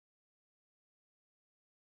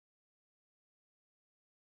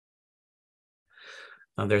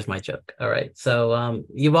Oh, there's my joke. All right. So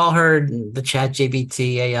you've all heard the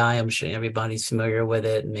ChatGPT AI. I'm sure everybody's familiar with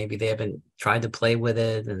it, and maybe they haven't tried to play with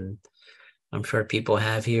it, and I'm sure people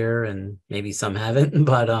have here, and maybe some haven't.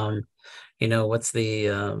 But what's the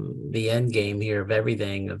end game here of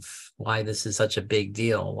everything of why this is such a big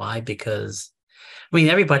deal? Why? Because I mean,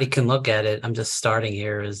 everybody can look at it. I'm just starting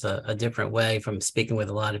here as a different way from speaking with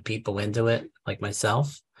a lot of people into it, like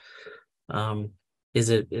myself. Um, does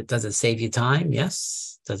it save you time?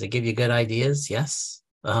 Yes. Does it give you good ideas? Yes.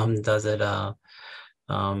 Does it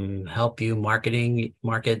help you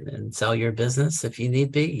market and sell your business if you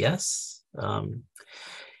need be? Yes.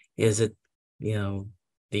 Is it, you know,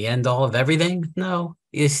 the end all of everything? No.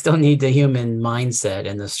 You still need the human mindset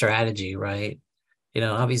and the strategy, right?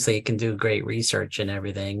 Obviously it can do great research and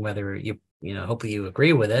everything, whether hopefully you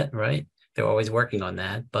agree with it, right? They're always working on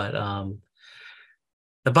that. But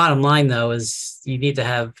the bottom line though is you need to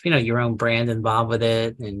have, your own brand involved with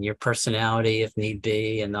it and your personality if need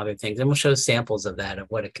be and other things. And we'll show samples of that, of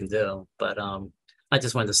what it can do. But I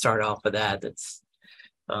just wanted to start off with that. It's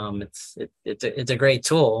a great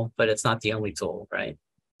tool, but it's not the only tool, right?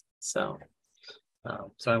 So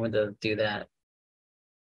I wanted to do that.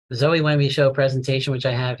 Zoe wanted me to show a presentation, which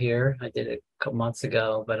I have here. I did it a couple months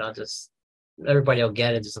ago, but everybody will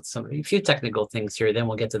get it. Just a few technical things here, then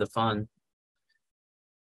we'll get to the fun.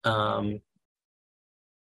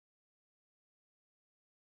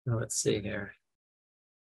 Let's see here.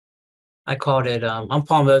 I called it, I'm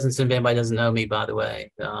Paul Mosenson, if anybody doesn't know me, by the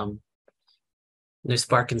way.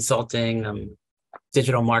 Nuspark Consulting,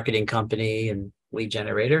 digital marketing company and lead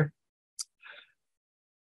generator.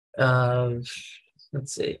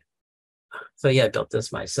 Let's see. So yeah, I built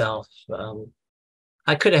this myself.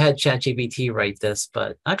 I could have had ChatGPT write this,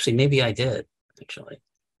 but actually maybe I did, actually.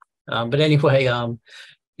 But anyway,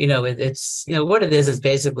 it's what it is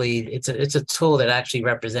basically it's a tool that actually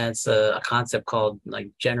represents a concept called like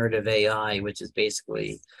generative AI, which is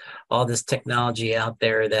basically all this technology out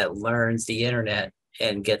there that learns the internet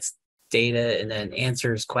and gets data and then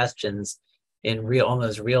answers questions in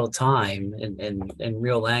almost real time in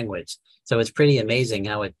real language. So it's pretty amazing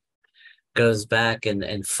how it goes back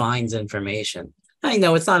and finds information. I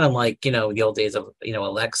know it's not unlike, the old days of,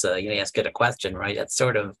 Alexa, you ask it a question, right? That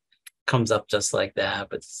sort of comes up just like that,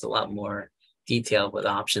 but it's a lot more detailed with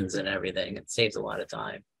options and everything. It saves a lot of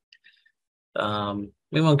time.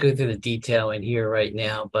 We won't go through the detail in here right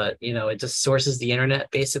now, but, it just sources the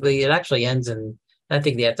internet. Basically, it actually ends in, I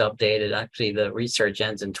think they have to update it. Actually, the research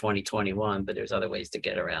ends in 2021, but there's other ways to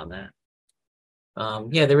get around that.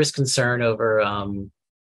 Yeah, there is concern over,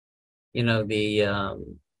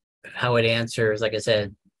 how it answers, like I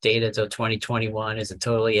said, data till 2021 isn't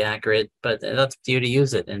totally accurate, but that's up to you to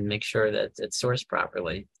use it and make sure that it's sourced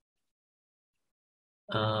properly.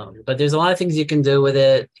 But there's a lot of things you can do with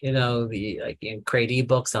it. You can create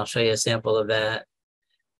ebooks. I'll show you a sample of that.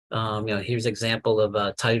 Here's an example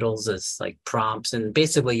of titles as like prompts. And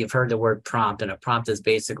basically you've heard the word prompt, and a prompt is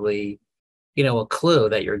basically, a clue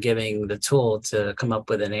that you're giving the tool to come up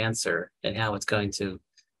with an answer and how it's going to,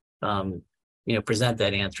 present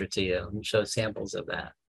that answer to you, and show samples of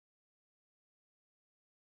that.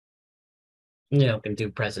 It can do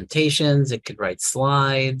presentations, it could write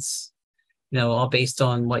slides, all based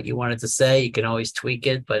on what you wanted to say. You can always tweak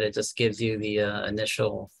it, but it just gives you the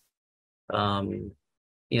initial,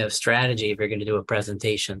 strategy if you're going to do a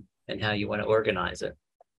presentation and how you want to organize it.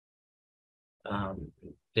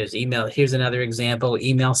 There's email. Here's another example,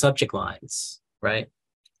 email subject lines, right?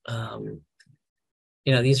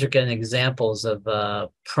 These are again examples of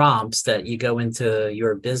prompts that you go into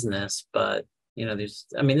your business, but this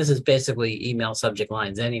is basically email subject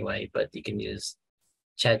lines anyway, but you can use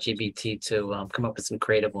ChatGPT to come up with some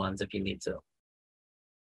creative ones if you need to.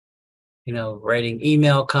 Writing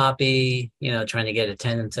email copy, trying to get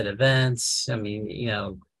attendance at events.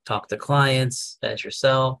 Talk to clients as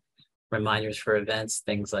yourself, reminders for events,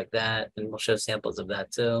 things like that. And we'll show samples of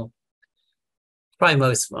that too. Probably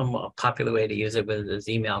most popular way to use it is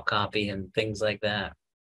email copy and things like that.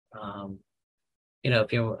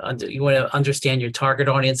 If you want to understand your target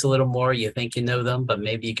audience a little more, you think you know them, but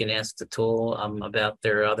maybe you can ask the tool about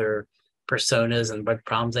their other personas and what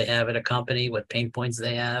problems they have at a company, what pain points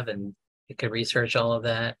they have, and you can research all of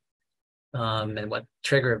that, and what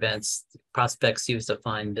trigger events prospects use to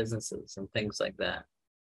find businesses and things like that.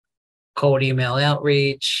 Cold email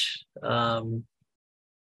outreach.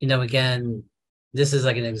 Again, this is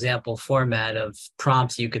like an example format of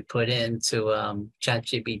prompts you could put into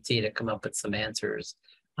ChatGPT to come up with some answers.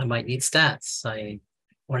 I might need stats. I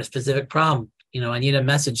want a specific problem. I need a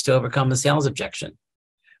message to overcome a sales objection.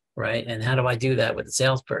 right? And how do I do that with a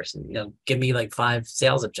salesperson? Give me like 5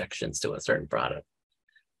 sales objections to a certain product,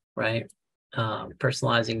 right?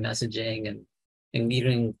 Personalizing messaging and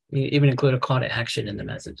even include a call to action in the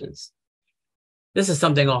messages. This is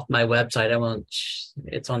something off my website. I won't.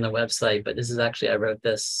 It's on the website, but this is actually I wrote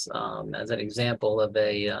this as an example of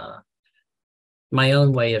my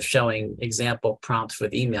own way of showing example prompts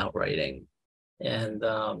with email writing, and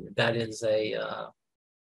that is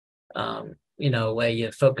way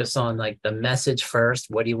you focus on like the message first.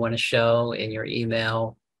 What do you want to show in your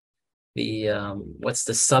email? What's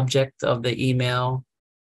the subject of the email?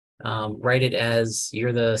 Write it as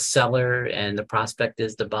you're the seller and the prospect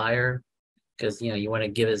is the buyer, because you want to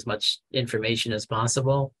give as much information as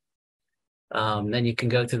possible. Then you can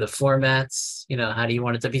go through the formats. How do you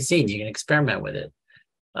want it to be seen? You can experiment with it.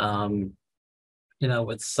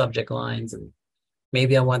 With subject lines, and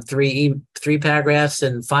maybe I want three paragraphs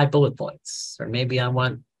and 5 bullet points, or maybe I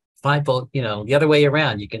want 5 bullet. The other way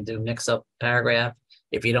around. You can do mix up paragraph.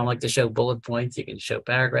 If you don't like to show bullet points, you can show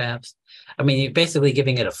paragraphs. I mean, you're basically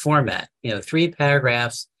giving it a format. 3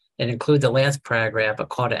 paragraphs, and include the last paragraph a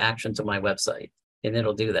call to action to my website, and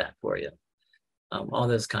it'll do that for you. All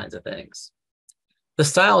those kinds of things. The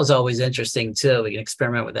style is always interesting too. We can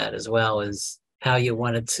experiment with that as well, as how you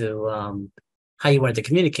wanted to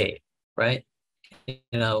communicate, right?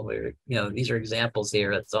 These are examples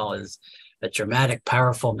here. That's all is a dramatic,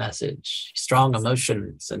 powerful message, strong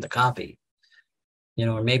emotions in the copy.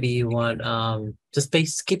 Or maybe you want just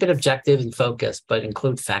keep it objective and focused, but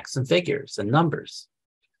include facts and figures and numbers.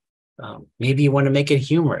 Maybe you want to make it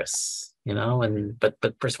humorous,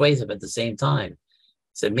 but persuasive at the same time.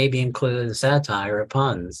 So maybe include satire or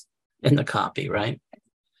puns in the copy, right?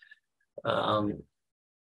 Write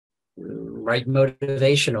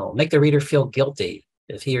motivational, make the reader feel guilty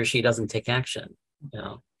if he or she doesn't take action.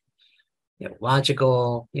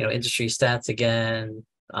 Logical, industry stats again,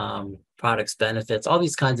 products, benefits, all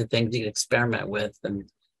these kinds of things you can experiment with, and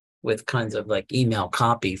with kinds of like email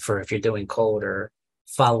copy for if you're doing cold or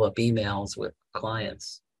follow-up emails with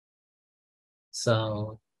clients.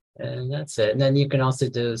 So, and that's it. And then you can also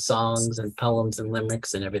do songs and poems and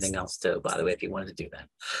limericks and everything else too, by the way, if you wanted to do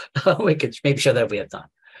that. We could maybe show that if we have time.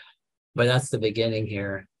 But that's the beginning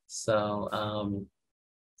here. So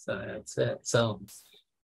that's it. So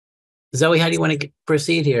Zoe, how do you want to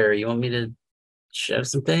proceed here? You want me to show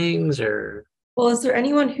some things, or? Well, is there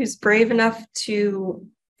anyone who's brave enough to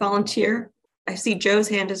volunteer? I see Joe's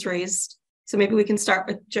hand is raised. So maybe we can start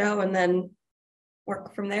with Joe and then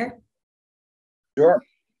work from there. Sure.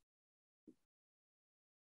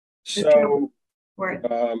 So,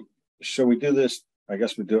 shall we do this? I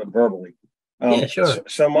guess we do it verbally. Yeah, sure.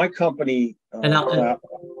 So my company, yeah.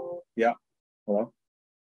 Hello.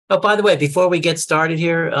 Oh, by the way, before we get started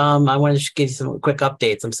here, I want to give you some quick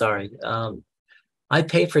updates. I'm sorry. I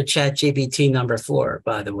pay for ChatGPT number 4,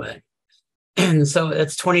 by the way. And so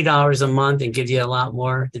it's $20 a month and gives you a lot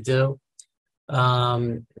more to do.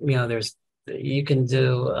 You can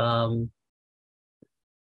do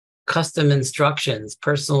custom instructions,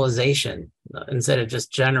 personalization, instead of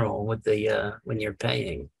just general with the when you're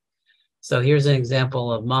paying. So here's an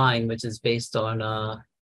example of mine, which is based on I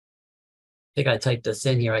think I typed this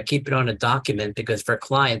in here. I keep it on a document because for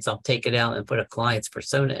clients, I'll take it out and put a client's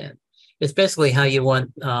persona in. It's basically how you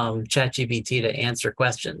want ChatGPT to answer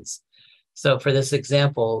questions. So for this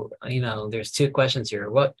example, there's 2 questions here.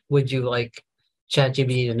 What would you like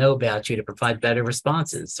ChatGPT to know about you to provide better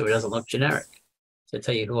responses so it doesn't look generic? To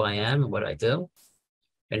tell you who I am and what I do.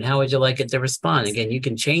 And how would you like it to respond? Again, you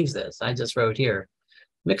can change this. I just wrote here,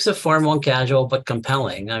 mix of formal and casual, but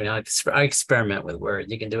compelling. I mean, I experiment with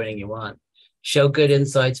words. You can do anything you want. Show good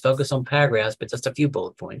insights, focus on paragraphs, but just a few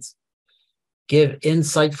bullet points. Give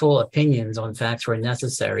insightful opinions on facts where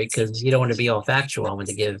necessary, because you don't want to be all factual when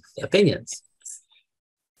to give opinions.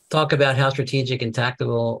 Talk about how strategic and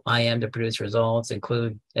tactical I am to produce results,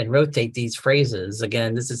 include and rotate these phrases.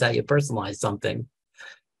 Again, this is how you personalize something.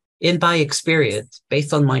 In by experience,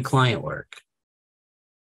 based on my client work.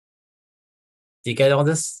 Do you get all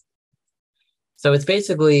this? So it's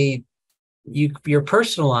basically, you're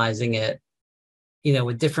personalizing it,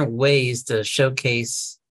 with different ways to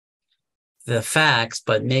showcase the facts,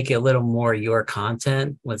 but make it a little more your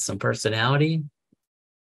content with some personality.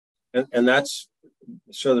 And that's,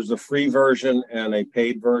 so there's a free version and a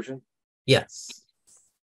paid version? Yes.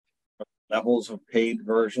 Levels of paid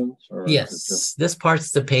versions? Or yes, this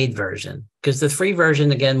part's the paid version, because the free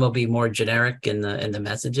version, again, will be more generic in the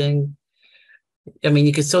messaging. I mean,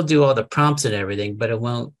 you can still do all the prompts and everything, but it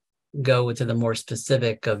won't go to the more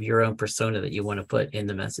specific of your own persona that you want to put in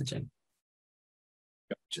the messaging.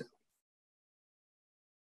 Gotcha.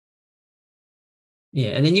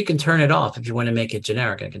 Yeah, and then you can turn it off if you want to make it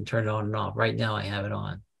generic. I can turn it on and off. Right now I have it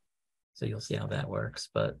on. So you'll see how that works.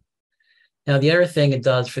 But now the other thing it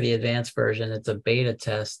does for the advanced version, it's a beta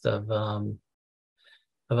test of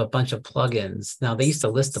a bunch of plugins. Now they used to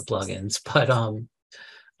list the plugins, but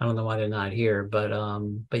I don't know why they're not here, but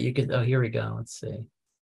you could, oh, here we go. Let's see.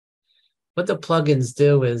 What the plugins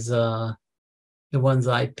do is the ones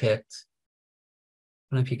I picked.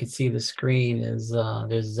 I don't know if you can see the screen is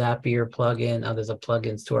there's Zapier plugin. Oh, there's a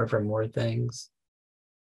plugin store for more things.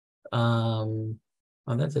 Oh,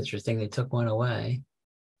 that's interesting. They took one away.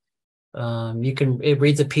 It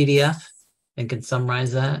reads a PDF and can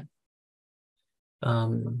summarize that.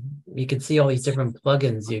 You can see all these different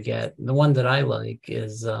plugins you get. The one that I like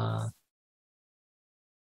is now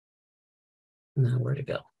where to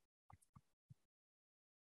go?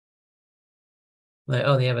 Like,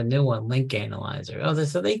 oh, they have a new one, Link Analyzer. Oh,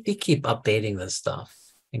 so they keep updating this stuff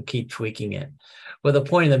and keep tweaking it. Well, the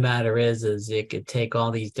point of the matter is it could take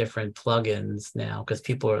all these different plugins now because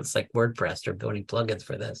it's like WordPress, they're building plugins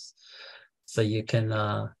for this. So you can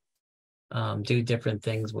do different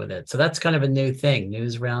things with it. So that's kind of a new thing,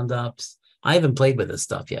 news roundups. I haven't played with this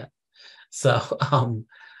stuff yet. So,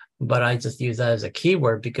 but I just use that as a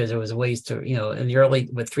keyword because there was ways to, in the early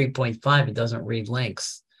with 3.5, it doesn't read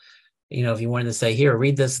links. If you wanted to say, here,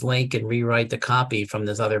 read this link and rewrite the copy from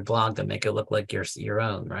this other blog to make it look like your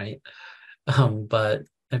own, right? But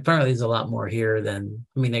apparently there's a lot more here than,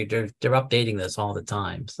 they're updating this all the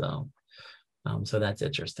time. So, so that's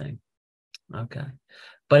interesting. Okay.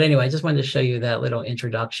 But anyway, I just wanted to show you that little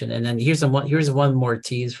introduction. And then here's one more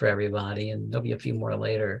tease for everybody, and there'll be a few more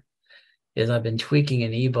later, is I've been tweaking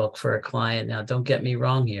an ebook for a client. Now, don't get me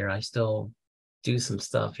wrong here. I still do some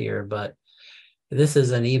stuff here, but this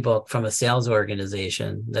is an ebook from a sales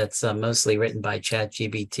organization that's mostly written by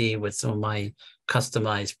ChatGPT with some of my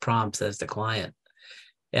customized prompts as the client.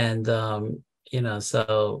 And,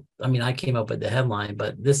 so, I came up with the headline,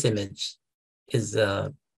 but this image is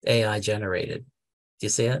AI generated. Do you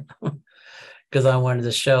see it? Because I wanted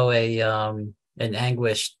to show an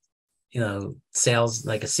anguished, sales,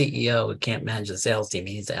 like a CEO who can't manage the sales team.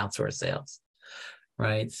 He needs to outsource sales.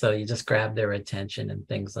 Right. So you just grab their attention and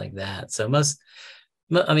things like that. So a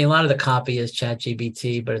lot of the copy is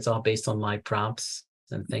ChatGPT, but it's all based on my prompts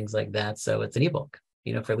and things like that. So it's an ebook,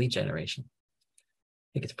 for lead generation. I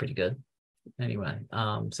think it's pretty good. Anyway,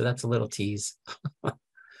 so that's a little tease.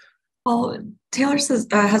 Well, Taylor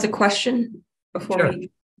has a question before Sure.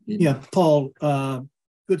 we. Yeah, Paul,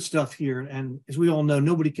 good stuff here. And as we all know,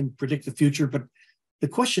 nobody can predict the future, but the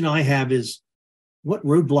question I have is, what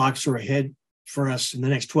roadblocks are ahead for us in the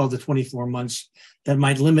next 12 to 24 months that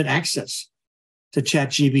might limit access to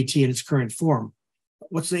ChatGPT in its current form?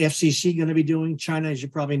 What's the FCC going to be doing? China, as you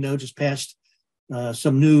probably know, just passed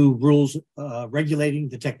some new rules regulating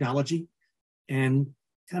the technology. And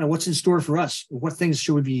kind of what's in store for us? What things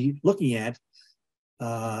should we be looking at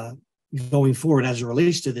going forward as it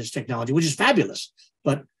relates to this technology, which is fabulous,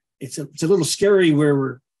 but it's a little scary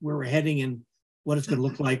where we're heading and what it's going to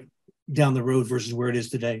look like down the road versus where it is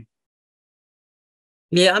today.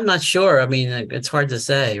 Yeah, I'm not sure. It's hard to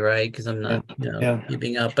say, right? Because I'm not,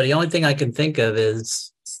 keeping up. But the only thing I can think of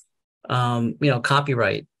is,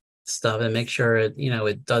 copyright stuff and make sure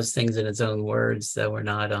it does things in its own words, that we're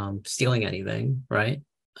not stealing anything, right?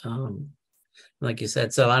 Like you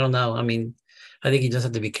said. So I don't know. I think you just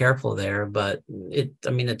have to be careful there. But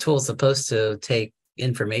the tool's supposed to take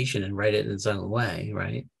information and write it in its own way,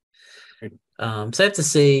 right? So I have to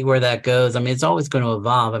see where that goes. It's always going to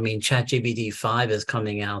evolve. ChatGPT 5 is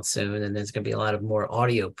coming out soon, and there's going to be a lot of more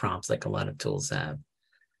audio prompts like a lot of tools have.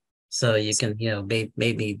 So you can,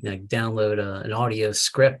 maybe download an audio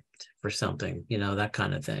script for something, that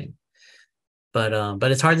kind of thing. But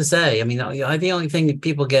it's hard to say. The only thing that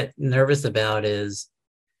people get nervous about is,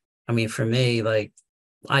 for me, like,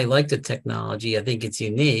 I like the technology. I think it's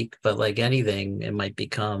unique, but like anything, it might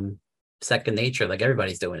become second nature, like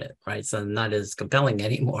everybody's doing it, right? So not as compelling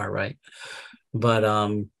anymore, right? But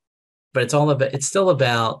it's still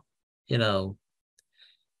about utilizing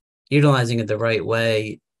it the right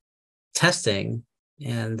way, testing,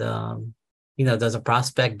 and does a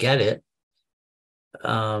prospect get it,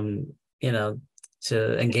 to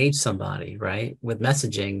engage somebody, right, with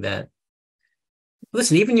messaging that,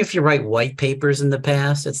 listen, even if you write white papers in the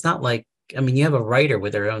past, it's not like, you have a writer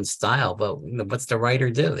with their own style, but what's the writer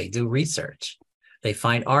do? They do research. They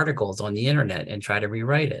find articles on the internet and try to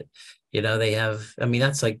rewrite it. They have,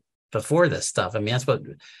 that's like before this stuff. That's what,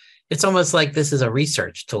 it's almost like this is a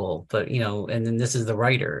research tool, but, and then this is the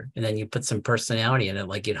writer. And then you put some personality in it,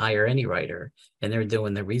 like you'd hire any writer, and they're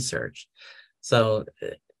doing the research. So,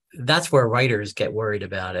 that's where writers get worried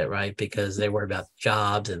about it, right? Because they worry about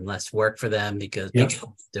jobs and less work for them because Yep.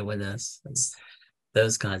 people doing this and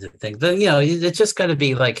those kinds of things. But, you know, it's just going to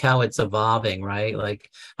be like how it's evolving, right? Like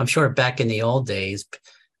I'm sure back in the old days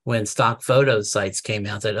when stock photo sites came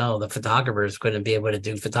out, that, oh, the photographers couldn't be able to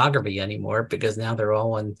do photography anymore because now they're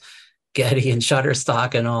all on Getty and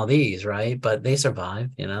Shutterstock and all these, right? But they survive,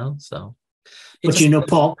 you know, so. But you know,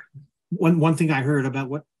 Paul, one thing I heard about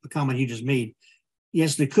what the comment you just made,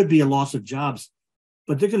 yes, there could be a loss of jobs,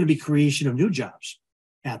 but there's going to be creation of new jobs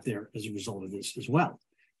out there as a result of this as well.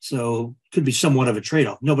 So it could be somewhat of a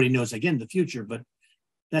trade-off. Nobody knows, again, the future, but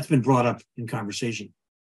that's been brought up in conversation.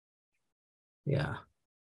 Yeah.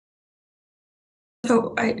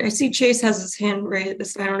 So I see Chase has his hand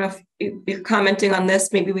raised. I don't know if you're commenting on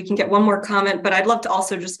this. Maybe we can get one more comment, but I'd love to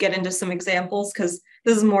also just get into some examples because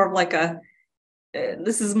this is more of like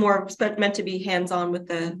this is more meant to be hands-on with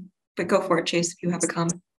but go for it, Chase, if you have a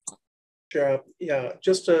comment. Sure. Yeah,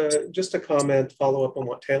 just a comment, follow up on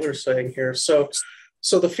what Taylor's saying here. So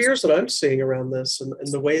the fears that I'm seeing around this and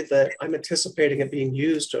the way that I'm anticipating it being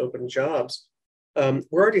used to open jobs,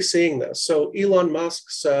 we're already seeing this. So Elon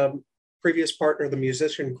Musk's previous partner, the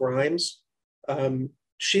musician Grimes,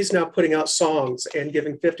 she's now putting out songs and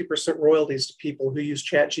giving 50% royalties to people who use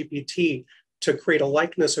ChatGPT to create a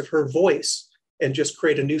likeness of her voice and just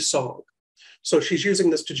create a new song. So she's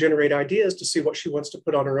using this to generate ideas to see what she wants to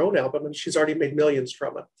put on her own album, and she's already made millions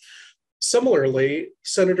from it. Similarly,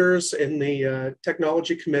 senators in the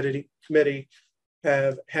technology committee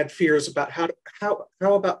have had fears about how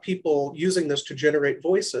about people using this to generate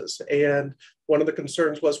voices. And one of the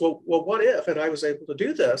concerns was, well, what if, and I was able to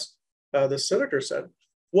do this, the senator said,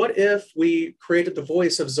 what if we created the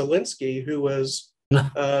voice of Zelensky, who was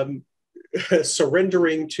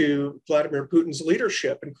surrendering to Vladimir Putin's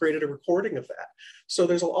leadership, and created a recording of that? So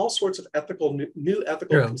there's all sorts of new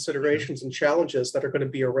ethical considerations and challenges that are going to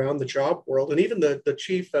be around the job world. And even the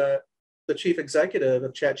chief executive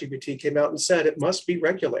of ChatGPT came out and said it must be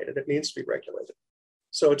regulated. It needs to be regulated.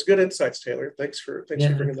 So it's good insights, Taylor. Thanks for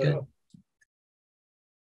bringing that up.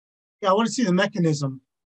 Yeah, I want to see the mechanism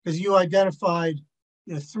because you identified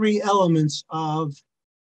 3 elements of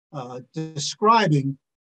describing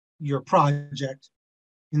your project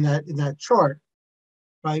in that chart,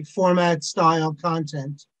 right? Format, style,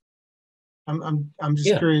 content. I'm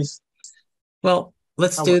just curious. Well,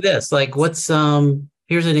 let's do this. Like, what's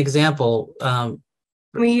here's an example. Can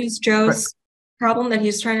we use Joe's problem that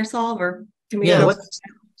he's trying to solve, or can we? Yeah,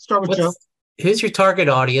 start with Joe. Who's your target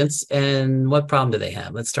audience, and what problem do they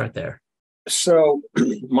have? Let's start there. So,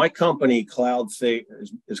 my company, Cloud Theta,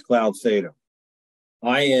 is Cloud Theta.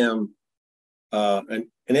 I am an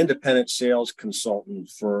independent sales consultant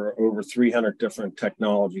for over 300 different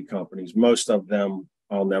technology companies. Most of them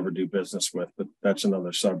I'll never do business with, but that's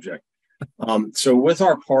another subject. So with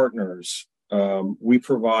our partners, we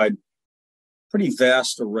provide pretty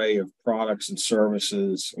vast array of products and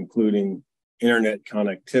services, including internet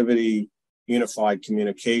connectivity, unified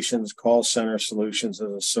communications, call center solutions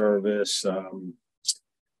as a service,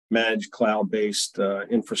 managed cloud-based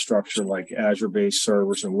infrastructure like Azure-based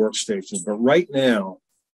servers and workstations. But right now,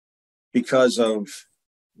 because of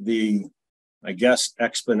the, I guess,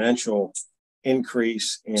 exponential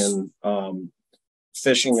increase in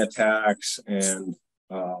phishing attacks and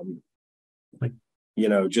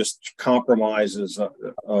just compromises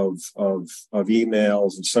of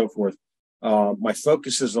emails and so forth, my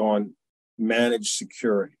focus is on managed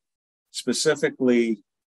security, specifically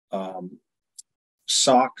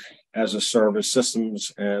SOC as a service,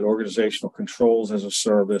 systems and organizational controls as a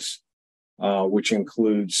service, which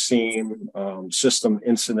includes SIEM, system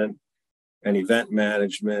incident and event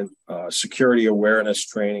management, security awareness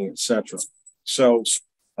training, etc. So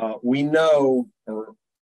we know, or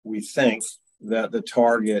we think, that the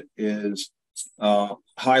target is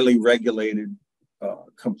highly regulated,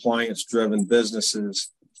 compliance-driven businesses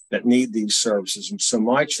that need these services. And so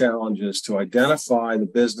my challenge is to identify the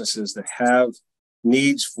businesses that have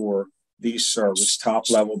needs for these services, top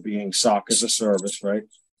level being SOC as a service, right?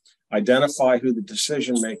 Identify who the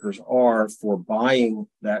decision makers are for buying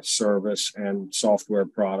that service and software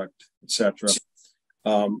product, etc.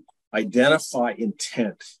 Identify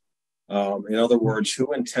intent. In other words,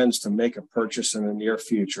 who intends to make a purchase in the near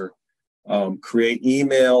future? Create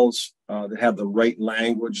emails that have the right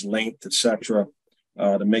language, length, etc.,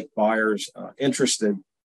 to make buyers interested,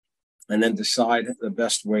 and then decide the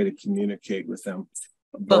best way to communicate with them,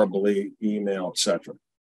 verbally, email, etc.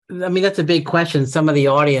 I mean, that's a big question. Some of the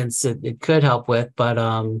audience it could help with, but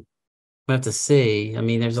we have to see. I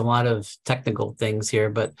mean, there's a lot of technical things here,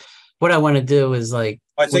 but what I want to do is like,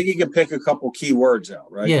 I think you can pick a couple key words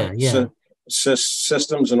out, right? yeah, Like yeah.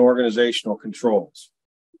 systems and organizational controls,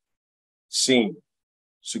 SEAM,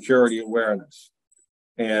 security awareness,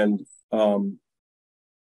 and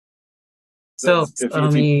So, I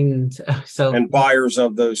mean, so, and buyers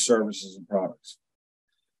of those services and products.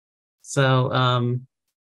 so,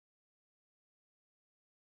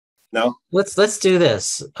 No, let's do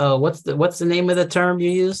this. What's the name of the term you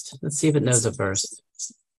used? Let's see if it knows it first.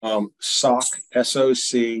 SOC,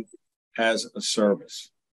 SOC as a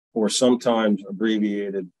service, or sometimes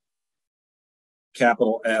abbreviated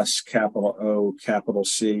capital S, capital O, capital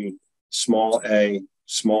C, small a,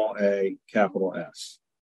 capital S.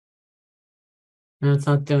 No, it's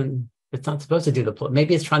not doing. It's not supposed to do the.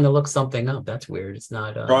 Maybe it's trying to look something up. That's weird. It's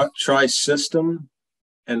not. Try system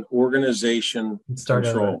and organization Start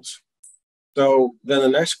controls. So then the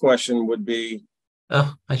next question would be,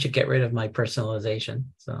 oh, I should get rid of my personalization.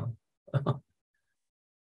 So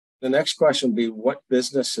the next question would be, what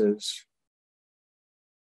businesses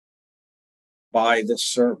buy this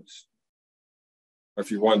service? Or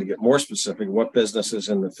if you wanted to get more specific, what businesses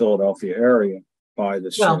in the Philadelphia area buy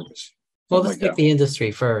this service? Well, let's pick the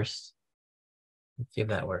industry first. Let's see if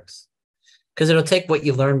that works. Because it'll take what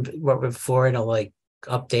you learned before and it'll like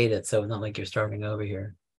update it. So it's not like you're starting over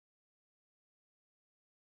here.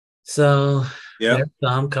 So yeah, there's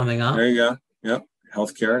some coming up. There you go. Yep.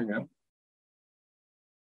 Healthcare. Yep.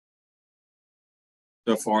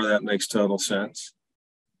 So far, that makes total sense.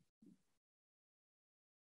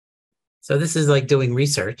 So this is like doing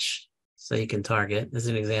research. So you can target. This is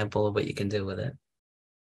an example of what you can do with it.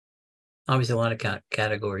 Obviously, a lot of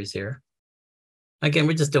categories here. Again,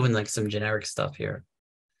 we're just doing like some generic stuff here.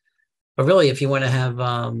 But really, if you want to have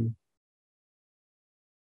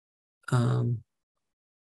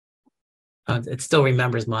it still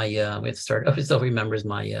remembers my we have to start. It still remembers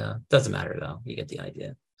my doesn't matter though. You get the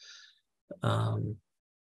idea.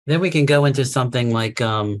 Then we can go into something like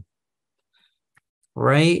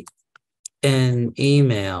write an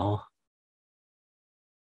email.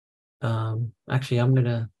 Actually, I'm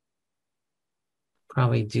gonna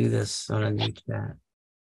probably do this on a new chat.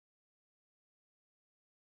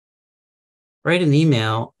 Write an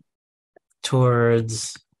email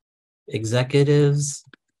towards executives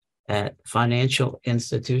at financial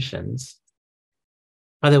institutions.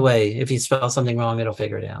 By the way, if you spell something wrong, it'll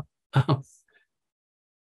figure it out.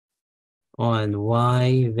 On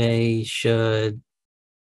why they should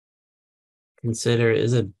consider,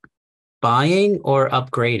 is it buying or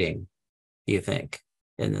upgrading, do you think,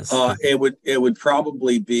 in this? It would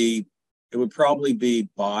probably be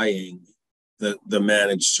buying the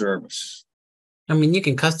managed service. I mean, you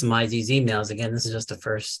can customize these emails. Again, this is just the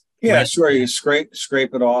first. Yeah, sure. You scrape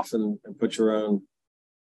it off and put your own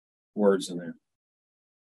words in there.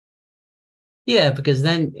 Yeah, because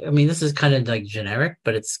then, I mean, this is kind of like generic,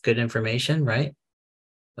 but it's good information, right?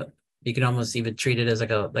 But you can almost even treat it as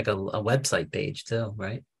like a website page too,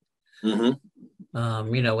 right?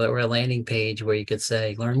 Mm-hmm. You know, or a landing page where you could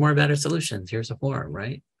say, learn more about our solutions. Here's a form,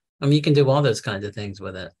 right? I mean, you can do all those kinds of things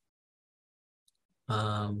with it.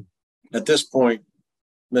 At this point,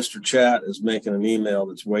 Mr. Chat is making an email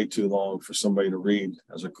that's way too long for somebody to read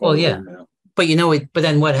as a cold email. But you know, but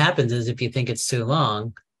then what happens is if you think it's too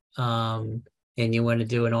long, and you want to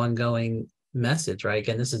do an ongoing message, right?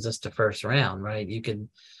 Again, this is just the first round, right? You can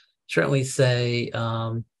certainly say,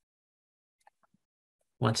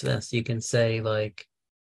 watch this. You can say like,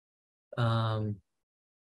 you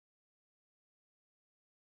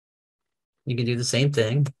can do the same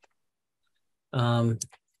thing.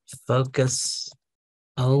 Focus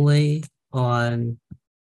only on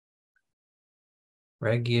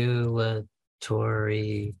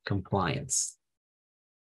regulatory compliance.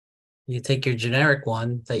 You take your generic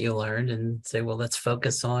one that you learned and say, well, let's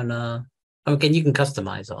focus on, again, you can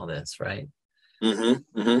customize all this, right?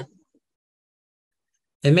 Mm-hmm. Mm-hmm.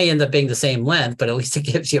 It may end up being the same length, but at least it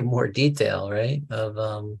gives you more detail, right? Of,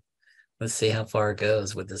 let's see how far it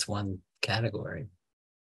goes with this one category.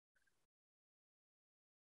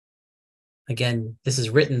 Again, this is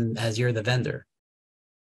written as you're the vendor.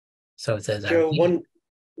 So it says, Joe,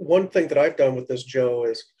 one thing that I've done with this, Joe,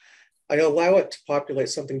 is I allow it to populate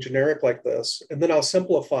something generic like this, and then I'll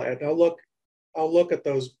simplify it. I'll look at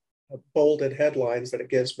those bolded headlines that it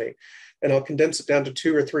gives me, and I'll condense it down to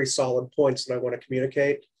 2 or 3 solid points that I want to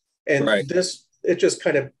communicate. And it just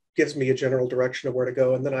kind of gives me a general direction of where to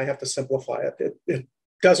go, and then I have to simplify it. It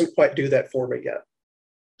doesn't quite do that for me yet.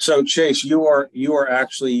 So Chase, you are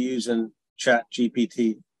actually using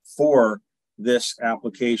ChatGPT for this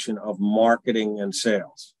application of marketing and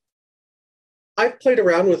sales. I've played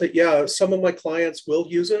around with it. Yeah, some of my clients will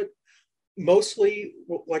use it. mostly,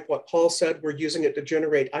 like what Paul said, we're using it to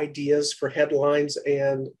generate ideas for headlines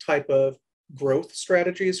and type of growth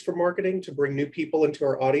strategies for marketing to bring new people into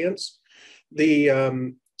our audience. The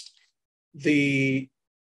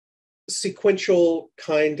sequential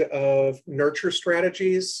kind of nurture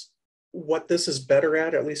strategies, what this is better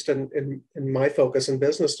at least in my focus in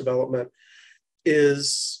business development,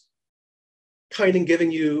 is kind of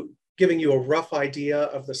giving you a rough idea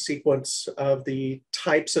of the sequence of the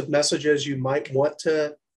types of messages you might want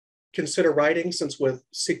to consider writing, since with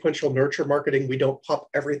sequential nurture marketing, we don't pop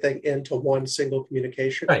everything into one single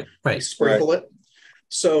communication. Right. We sprinkle it.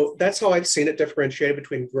 So that's how I've seen it differentiated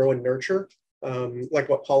between grow and nurture. Like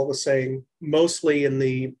what Paul was saying, mostly in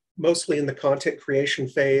the content creation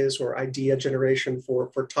phase or idea generation for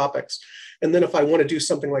topics. And then if I want to do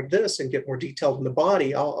something like this and get more detailed in the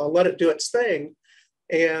body, I'll let it do its thing.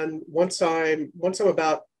 And once I'm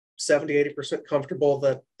about 70-80% comfortable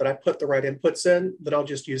that I put the right inputs in, then I'll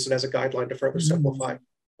just use it as a guideline to further simplify.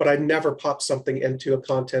 But I never pop something into a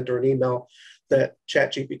content or an email that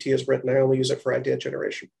ChatGPT has written. I only use it for idea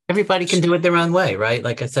generation. Everybody can do it their own way, right?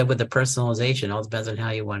 Like I said, with the personalization, all depends on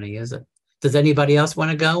how you want to use it. Does anybody else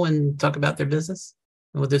want to go and talk about their business?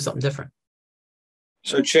 We'll do something different.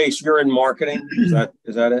 So Chase, you're in marketing. Is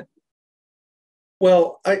that it?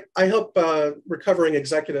 Well, I help recovering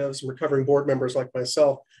executives and recovering board members like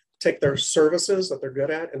myself take their services that they're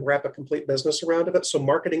good at and wrap a complete business around it. So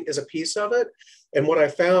marketing is a piece of it. And what I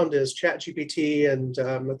found is ChatGPT and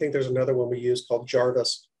I think there's another one we use called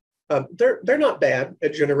Jarvis. They're not bad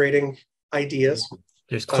at generating ideas.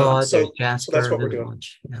 There's Claude, there's Jasper. So that's what we're doing.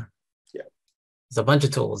 Yeah. Yeah. There's a bunch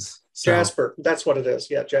of tools. So. Jasper, that's what it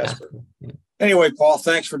is. Yeah, Jasper. Yeah. Anyway, Paul,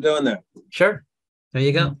 thanks for doing that. Sure. There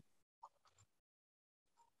you go.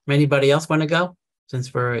 Anybody else want to go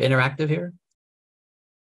since we're interactive here?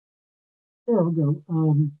 Sure, I'll go.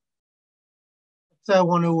 So I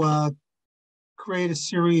want to create a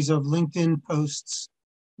series of LinkedIn posts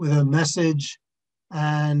with a message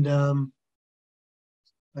and a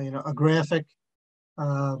graphic,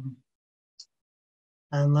 and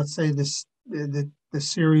let's say the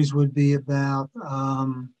series would be about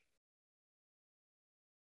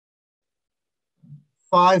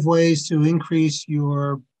 5 ways to increase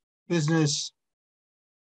your business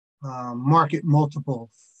market multiple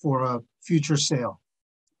for a future sale.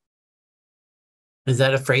 Is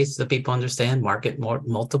that a phrase that people understand? Market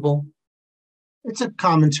multiple? It's a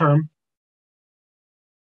common term.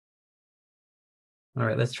 All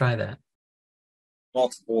right, let's try that.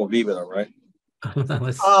 Multiple of EBITDA, right?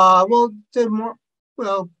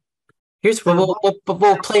 Here's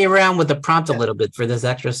we'll play around with the prompt a little bit for this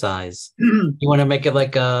exercise. You want to make it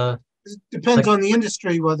like a. It depends on the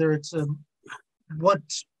industry, whether it's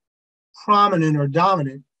what's prominent or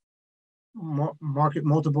dominant. Market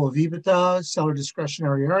multiple of EBITDA, seller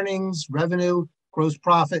discretionary earnings, revenue, gross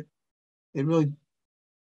profit. It really,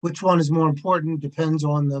 which one is more important depends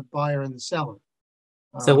on the buyer and the seller.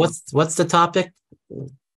 So what's the topic?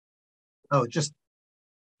 Oh, it just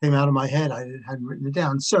came out of my head. I hadn't written it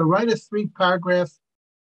down. So write a 3-paragraph.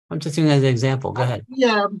 I'm just using it as an example. Go ahead.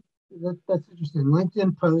 Yeah, that's interesting.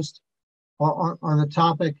 LinkedIn post on the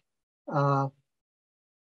topic, top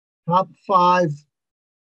 5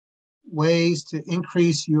 ways to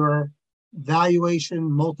increase your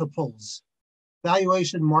valuation multiples.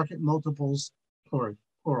 Valuation market multiples,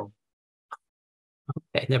 plural.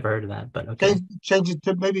 Okay, never heard of that, but okay. Change it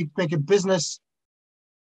to maybe make it business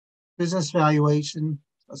valuation.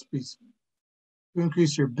 Let's be to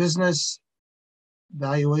increase your business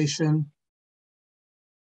valuation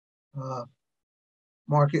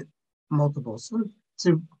market multiples.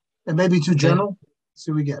 So it may be too general.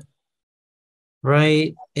 See what we get.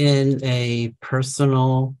 Right, in a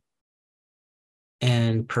personal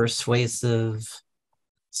and persuasive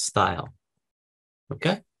style.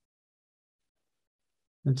 Okay.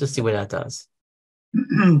 Let's just see what that does.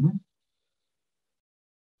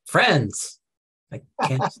 Friends. I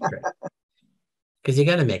can't because you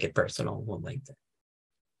got to make it personal on LinkedIn.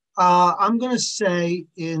 I'm going to say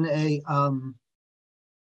in a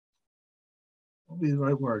what would be the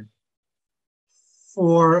right word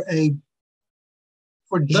for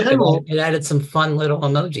general. Look, it added some fun little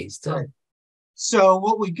emojis too. Right. So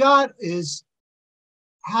what we got is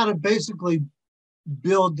how to basically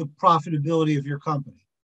build the profitability of your company.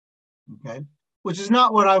 Okay, which is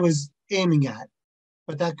not what I was aiming at,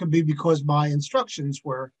 but that could be because my instructions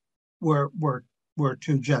were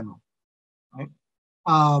too general. Right.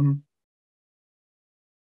 Well,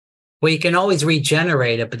 you can always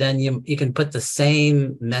regenerate it, but then you can put the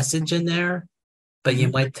same message in there, but you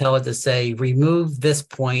might tell it to say, remove this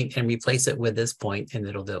point and replace it with this point, and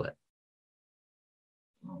it'll do it.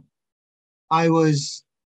 I was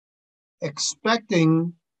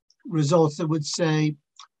expecting results that would say,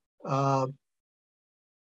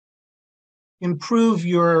 improve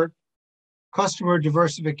your customer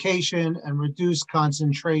diversification and reduce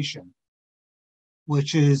concentration,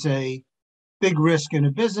 which is a big risk in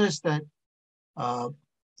a business that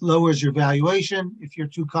lowers your valuation if you're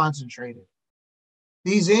too concentrated.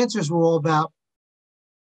 These answers were all about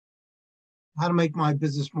how to make my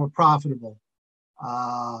business more profitable,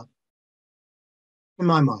 in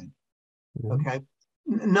my mind. Okay.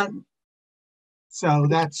 Not, so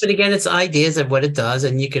that's. But again, it's ideas of what it does,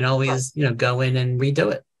 and you can always, go in and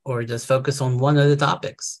redo it, or just focus on one of the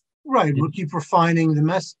topics. Right. We'll keep refining the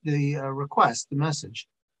request, the message.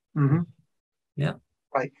 Mm-hmm. Yeah.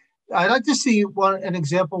 Right. I'd like to see an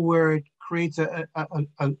example where it creates a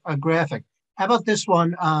graphic. How about this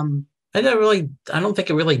one? I don't think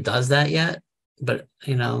it really does that yet, but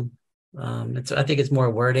I think it's more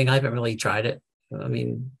wording. I haven't really tried it. I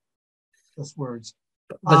mean, just words.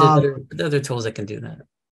 But there's other tools that can do that.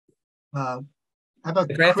 How about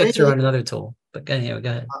the graphics are on another tool? But anyway, go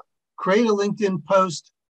ahead. Create a LinkedIn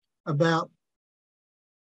post about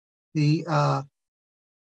the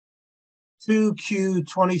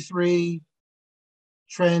 2Q23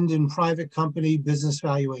 trend in private company business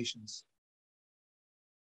valuations.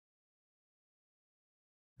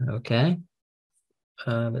 Okay.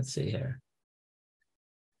 Let's see here.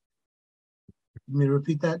 Let me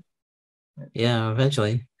repeat that. Yeah,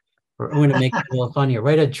 eventually. We're going to make it a little funnier.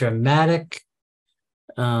 Write a dramatic,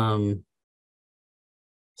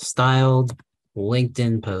 styled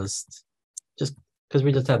LinkedIn post, just because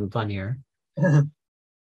we're just having fun here.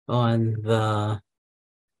 On the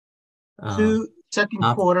second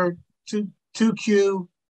quarter,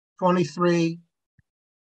 2Q23.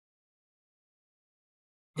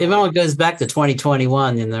 It only goes back to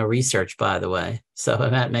 2021 in the research, by the way, so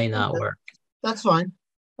that may not work. That's fine.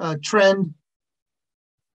 Trend.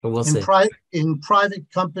 But we'll see. In private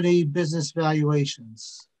company business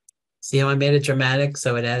valuations. See how I made it dramatic?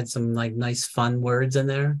 So it added some nice fun words in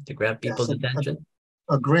there to grab people's attention.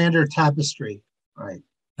 A grander tapestry, right?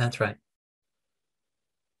 That's right.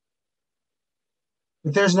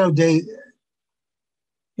 But there's no date.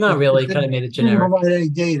 Not really. Kind of made it generic. Didn't provide any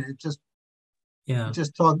data. It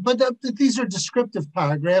just talk. But these are descriptive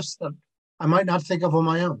paragraphs that I might not think of on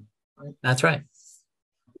my own. Right? That's right.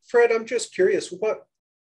 Fred, I'm just curious. What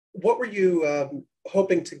were you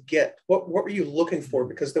hoping to get? What were you looking for?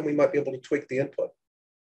 Because then we might be able to tweak the input.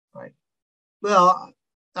 Right. Well,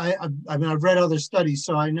 I mean, I've read other studies,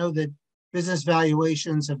 so I know that business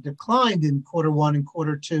valuations have declined in Q1 and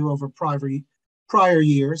Q2 over prior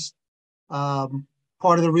years. Part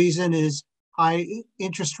of the reason is high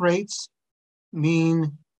interest rates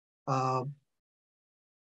mean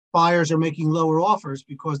buyers are making lower offers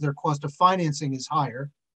because their cost of financing is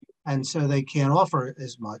higher, and so they can't offer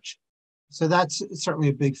as much. So that's certainly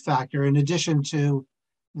a big factor, in addition to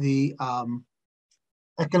the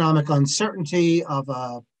economic uncertainty of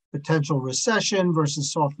a potential recession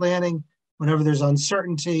versus soft landing. Whenever there's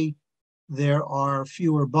uncertainty, there are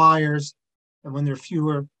fewer buyers. And when there are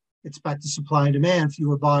fewer, it's back to supply and demand,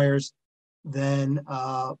 fewer buyers, then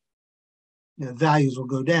values will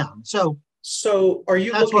go down. So are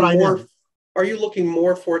you looking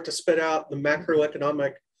more for it to spit out the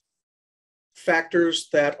macroeconomic factors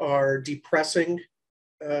that are depressing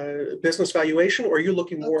business valuation, or are you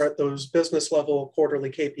looking more at those business level quarterly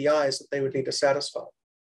KPIs that they would need to satisfy?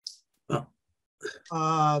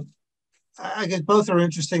 I guess both are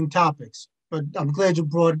interesting topics, but I'm glad you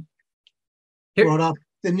brought up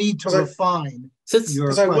the need to refine.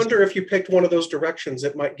 Because I wonder if you picked one of those directions,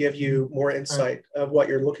 it might give you more insight of what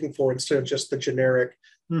you're looking for instead of just the generic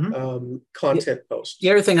content post.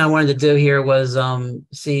 The other thing I wanted to do here was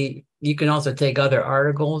see, you can also take other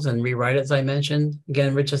articles and rewrite it, as I mentioned.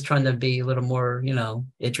 Again, we're just trying to be a little more,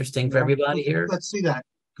 interesting for everybody here. Let's see that.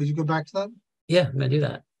 Could you go back to that? Yeah, I'm going to do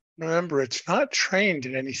that. Remember, it's not trained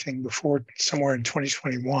in anything before somewhere in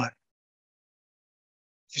 2021.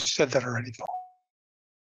 You said that already, Paul.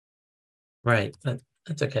 Right.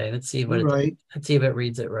 That's okay. Let's see let's see if it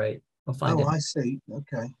reads it right. We'll find it. Oh, I see.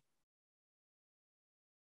 Okay.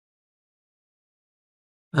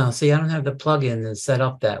 Oh, see, I don't have the plugin set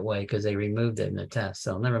up that way because they removed it in the test.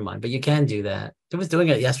 So never mind. But you can do that. It was doing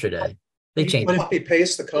it yesterday. They changed it. Copy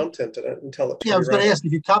paste the content in it and tell it. Yeah, I was going to ask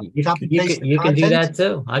if you copy paste. You can do that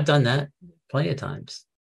too. I've done that plenty of times.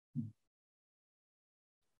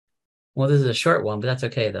 Well, this is a short one, but that's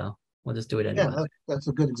okay though. We'll just do it anyway. Yeah, that's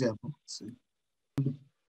a good example. So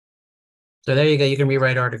there you go. You can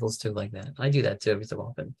rewrite articles too like that. I do that too every so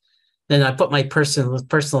often. Then I put my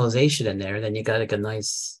personalization in there. Then you got like a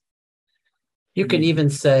nice You can even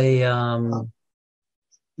say,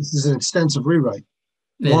 This is an extensive rewrite,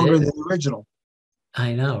 it longer is. than the original.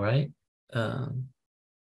 I know, right? Um,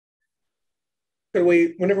 Can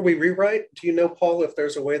we, whenever we rewrite, do you know, Paul, if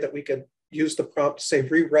there's a way that we could use the prompt to say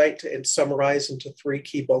rewrite and summarize into 3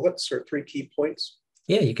 key bullets or 3 key points?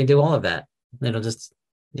 yeah, you can do all of that. It'll just,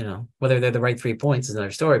 whether they're the right 3 points is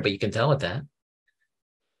another story, but you can tell it that.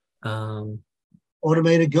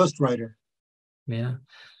 Automated ghostwriter. Yeah,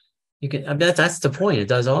 you can. I bet that's the point. It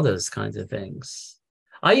does all those kinds of things.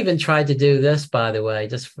 I even tried to do this, by the way,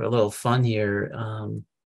 just for a little fun here.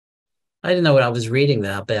 I didn't know what I was reading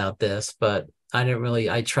about this, but I didn't really.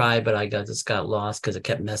 I tried, but I just got lost because it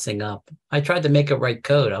kept messing up. I tried to make it write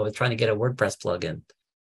code. I was trying to get a WordPress plugin,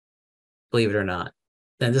 believe it or not.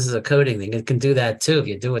 And this is a coding thing. It can do that too if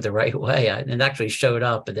you do it the right way. It actually showed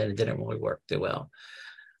up, but then it didn't really work too well.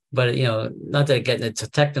 But not that getting into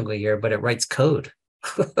technical here, but it writes code.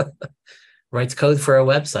 Writes code for a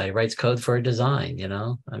website, writes code for a design,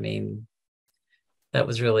 I mean, that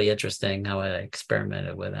was really interesting how I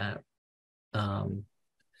experimented with that.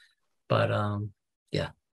 Yeah.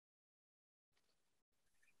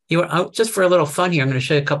 Just for a little fun here, I'm going to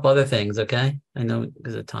show you a couple other things, okay? I know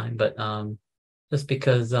because of time, but just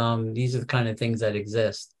because these are the kind of things that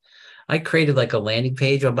exist. I created like a landing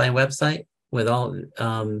page on my website with all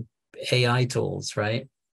AI tools, right?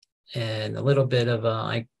 And a little bit of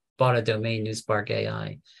I bought a domain, Nuspark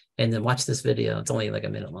AI, and then watch this video. It's only like a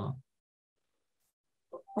minute long.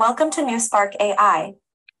 Welcome to Nuspark AI.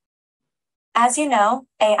 As you know,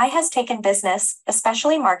 AI has taken business,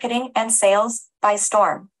 especially marketing and sales, by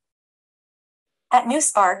storm. At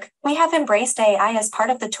Nuspark, we have embraced AI as part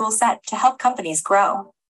of the toolset to help companies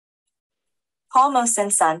grow. Paul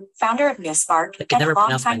Mosenson, founder of Nuspark and a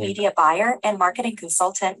longtime media buyer and marketing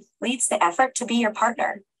consultant, leads the effort to be your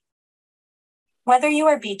partner. Whether you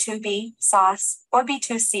are B2B, SaaS, or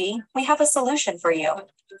B2C, we have a solution for you.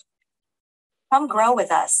 Come grow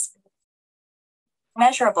with us.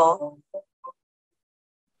 Measurable,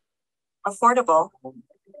 affordable,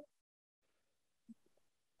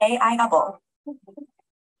 AI-able.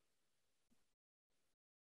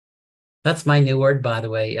 That's my new word, by the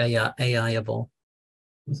way, AI-able.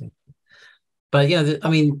 But I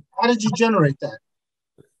mean, how did you generate that?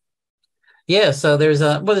 Yeah, so there's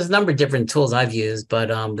a number of different tools I've used, but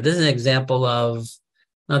this is an example of,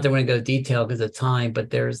 not that we're gonna go detail because of time, but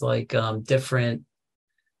there's like different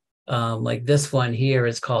like this one here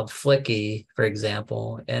is called Flicky, for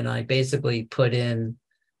example, and I basically put in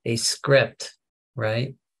a script,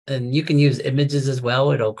 right? And you can use images as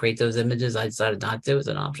well. It'll create those images. I decided not to as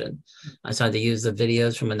an option. I decided to use the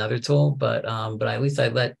videos from another tool, but at least I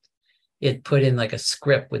let it put in like a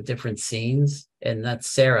script with different scenes, and that's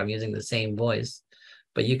Sarah. I'm using the same voice,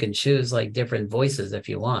 but you can choose like different voices if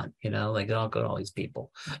you want, like I'll go to all these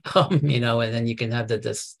people, and then you can have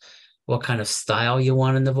this, what kind of style you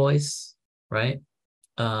want in the voice, right?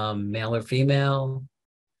 Male or female,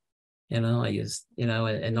 I use,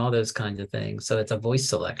 and all those kinds of things. So it's a voice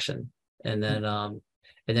selection. And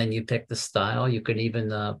then you pick the style. You could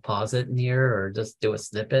even pause it in here or just do a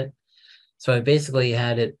snippet. So I basically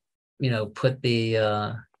had it, put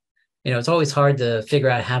the, it's always hard to figure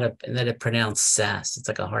out how to let it pronounce SAS. It's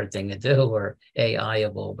like a hard thing to do, or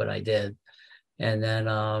AI-able, but I did. And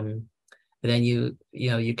then you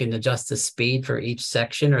can adjust the speed for each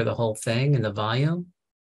section or the whole thing and the volume,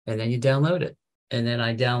 and then you download it. And then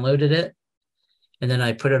I downloaded it, and then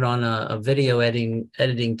I put it on a video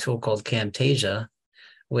editing tool called Camtasia,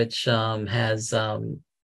 which has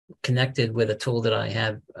connected with a tool that I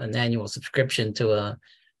have an annual subscription to,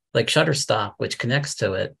 like Shutterstock, which connects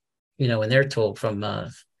to it, in their tool from,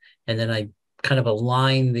 and then I kind of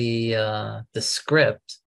align the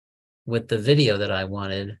script with the video that I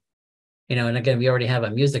wanted, and again, we already have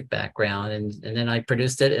a music background, and then I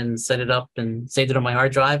produced it and set it up and saved it on my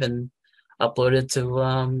hard drive and uploaded it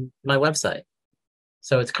to my website.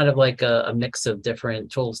 So it's kind of like a mix of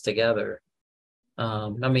different tools together. I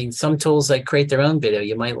mean, some tools like create their own video,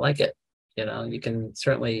 you might like it, you can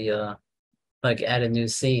certainly like add a new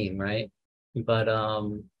scene, right? But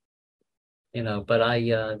but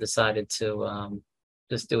I decided to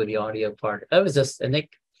just do the audio part. It was just, and it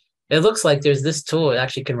looks like there's this tool, it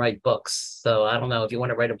actually can write books. So I don't know if you want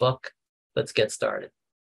to write a book, let's get started.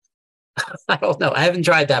 I don't know. I haven't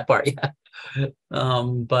tried that part yet.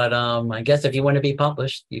 But I guess if you want to be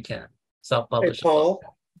published, you can self-publish. Hey, Paul,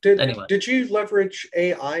 anyway. Did you leverage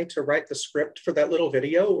AI to write the script for that little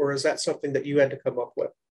video, or is that something that you had to come up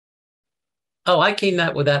with? Oh, I came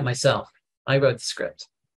up with that myself. I wrote the script.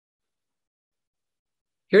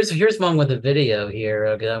 Here's one with a video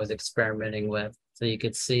here that I was experimenting with, so you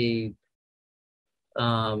could see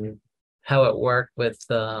how it worked with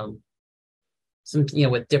some,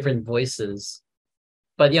 with different voices.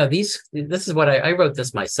 But this is what I wrote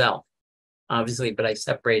this myself, obviously, but I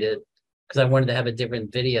separated because I wanted to have a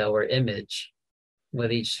different video or image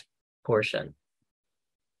with each portion.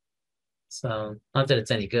 So not that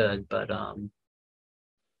it's any good, but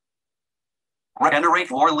generate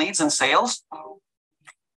more leads and sales?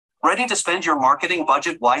 Ready to spend your marketing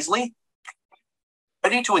budget wisely?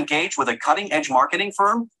 Ready to engage with a cutting-edge marketing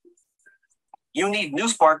firm? You need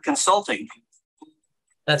Nuspark Consulting.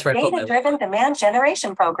 that's right. Data-driven demand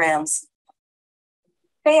generation programs.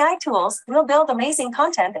 AI tools will build amazing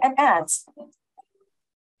content and ads.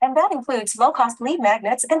 And that includes low-cost lead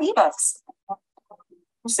magnets and ebooks.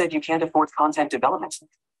 Who said you can't afford content development?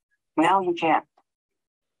 Now you can.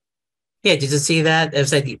 Yeah, did you see that? It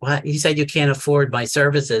was like, what? You said you can't afford my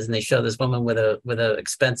services, and they show this woman with a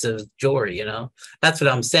expensive jewelry. That's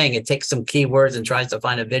what I'm saying. It takes some keywords and tries to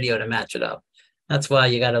find a video to match it up. That's why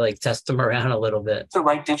you got to like test them around a little bit. The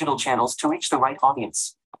right digital channels to reach the right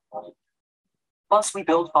audience. Plus, we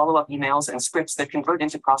build follow-up emails and scripts that convert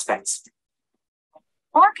into prospects.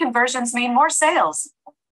 More conversions mean more sales.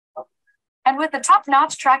 And with the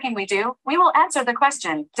top-notch tracking we do, we will answer the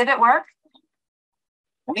question, did it work?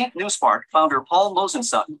 Meet Nuspark founder Paul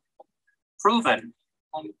Mosenson. Proven,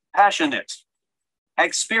 passionate,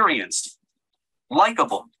 experienced,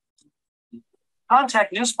 likable.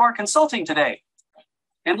 Contact Nuspark Consulting today.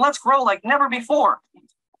 And let's grow like never before.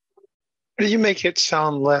 You make it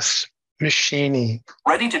sound less machiney.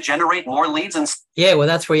 Ready to generate more leads and... Yeah, well,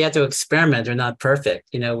 that's where you have to experiment. They're not perfect,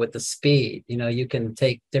 with the speed. You can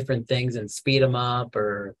take different things and speed them up,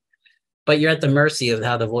 but you're at the mercy of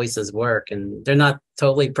how the voices work, and they're not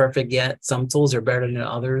totally perfect yet. Some tools are better than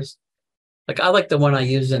others. Like I like the one I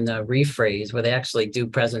use in Rephrase, where they actually do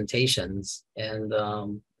presentations, and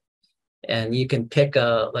you can pick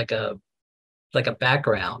a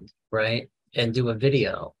background, right, and do a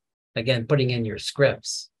video. Again, putting in your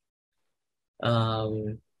scripts.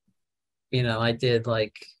 I did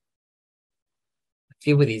like a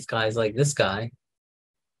few of these guys, like this guy.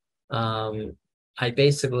 I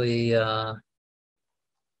basically, well,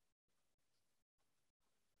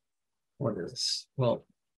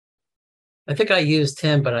 I think I used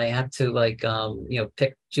him, but I have to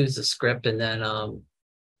choose the script, and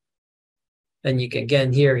then you can,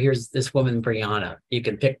 again, here's this woman, Brianna. You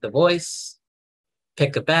can pick the voice,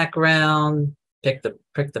 pick a background, pick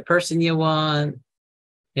the person you want.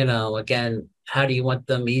 Again, how do you want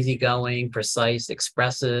them? Easygoing, precise,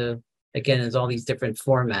 expressive. Again, there's all these different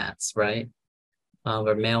formats, right?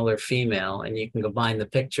 Or male or female, and you can combine the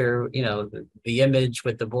picture, the image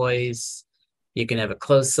with the voice. You can have a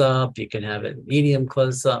close-up, you can have a medium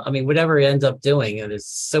close-up. I mean, whatever you end up doing, and there's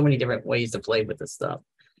so many different ways to play with this stuff.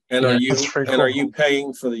 And are you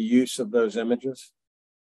paying for the use of those images?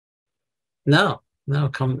 No,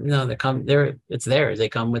 it's theirs. They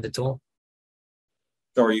come with the tool.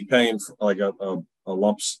 So are you paying for like a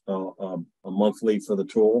monthly for the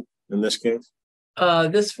tool in this case?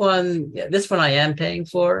 This one I am paying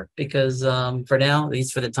for, because for now, at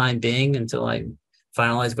least for the time being, until I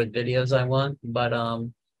finalize what videos I want, but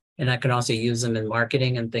and I can also use them in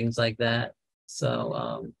marketing and things like that.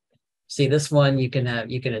 So see, this one you can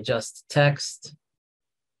adjust text,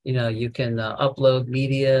 you can upload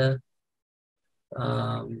media,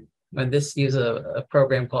 and this use a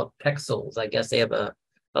program called Pexels. I guess they have a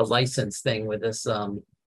license thing with this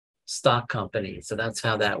stock company, so that's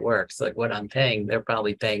how that works. Like what I'm paying, they're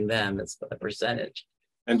probably paying them. It's a percentage.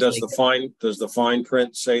 And does the fine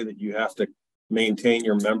print say that you have to maintain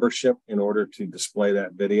your membership in order to display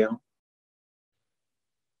that video?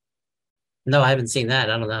 No, I haven't seen that.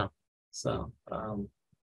 I don't know. So no,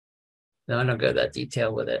 I don't go that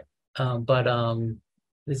detail with it. But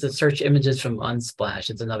there's a search images from Unsplash.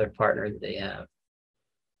 It's another partner that they have.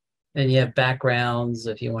 And you have backgrounds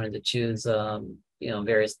if you wanted to choose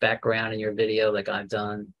various background in your video, like I've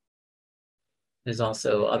done. There's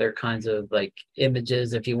also other kinds of like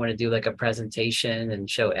images if you want to do like a presentation and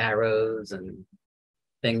show arrows and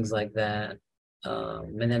things like that.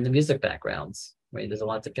 And then the music backgrounds, right? There's a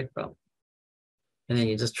lot to pick from. And then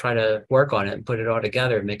you just try to work on it and put it all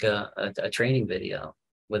together and make a training video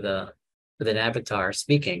with an avatar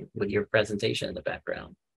speaking with your presentation in the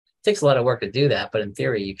background. It takes a lot of work to do that, but in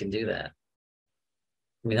theory, you can do that.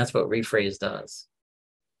 I mean, that's what Rephrase does.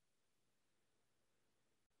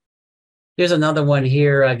 Here's another one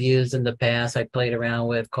here I've used in the past. I played around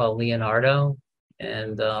with called Leonardo,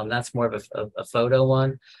 and that's more of a photo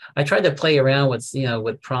one. I tried to play around with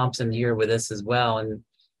with prompts in here with this as well, and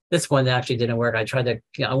this one actually didn't work. I tried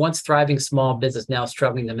to, once thriving small business, now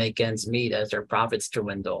struggling to make ends meet as their profits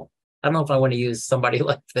dwindle. I don't know if I want to use somebody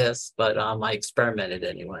like this, but I experimented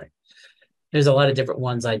anyway. There's a lot of different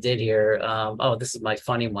ones I did here. Oh, this is my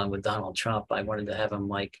funny one with Donald Trump. I wanted to have him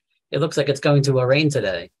like, it looks like it's going to rain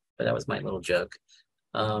today, but that was my little joke.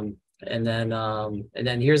 And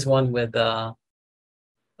then here's one with a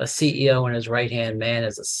CEO and his right-hand man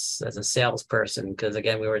as a salesperson, because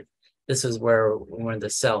again, this is where we wanted to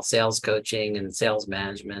sell sales coaching and sales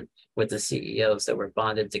management with the CEOs that were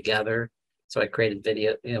bonded together. So I created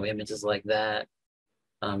video, images like that.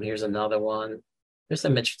 Here's another one. There's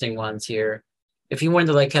some interesting ones here. If you wanted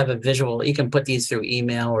to like have a visual, you can put these through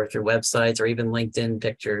email or through websites or even LinkedIn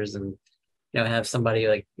pictures, and have somebody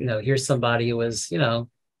like, here's somebody who was,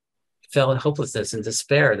 felt hopelessness and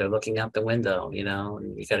despair. They're looking out the window,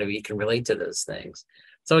 and you can relate to those things.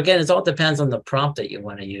 So again, it all depends on the prompt that you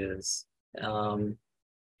want to use, and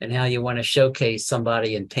how you want to showcase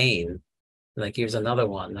somebody in pain. Like here's another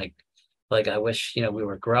one, like I wish, we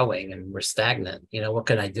were growing and we're stagnant. What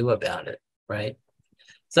can I do about it? Right.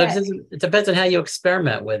 So it depends on how you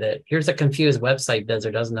experiment with it. Here's a confused website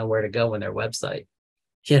builder doesn't know where to go in their website.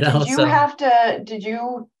 Did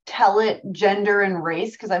you tell it gender and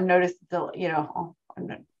race? Because I've noticed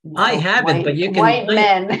I haven't, but you can. White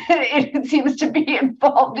men, it seems to be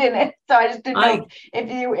involved in it. So I just didn't know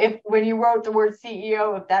if when you wrote the word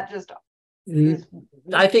CEO, if that just.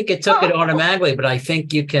 I think it took it automatically, but I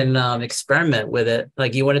think you can experiment with it.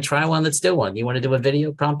 Like you want to try one, let's do one. You want to do a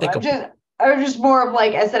video prompt? I was just more of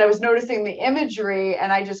like I said, I was noticing the imagery,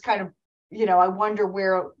 and I just kind of, I wonder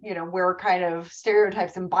where kind of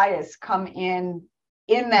stereotypes and bias come in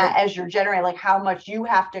that as you're generating, like how much you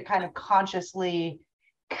have to kind of consciously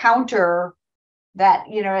counter that.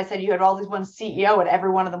 I said you had all these one CEO and every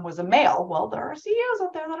one of them was a male. Well, there are CEOs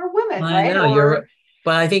out there that are women, right? I know,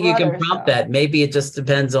 but I think you can prompt that. Maybe it just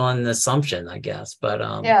depends on the assumption, I guess. But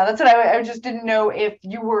yeah, that's what I just didn't know if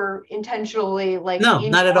you were intentionally like, no,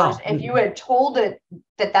 not at all. If you had told it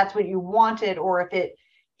that that's what you wanted, or if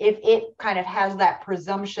it kind of has that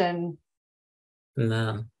presumption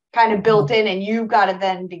no kind of built in, and you've got to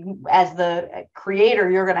then be, as the creator,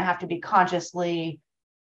 you're going to have to be consciously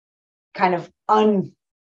kind of undoing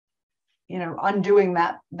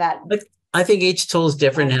that. I think each tool is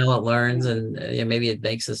different how it learns, and maybe it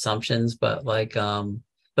makes assumptions, but like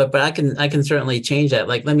but I can certainly change that.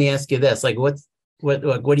 Like, let me ask you this: like, what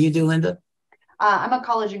do you do, Linda? I'm a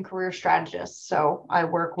college and career strategist, so I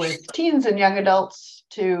work with teens and young adults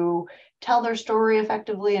to tell their story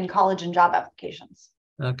effectively in college and job applications.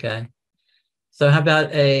 Okay, so how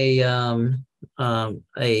about a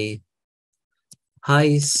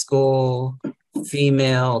high school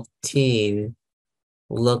female teen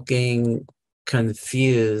looking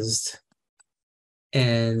confused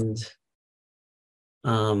and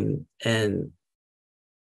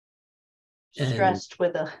stressed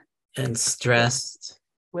with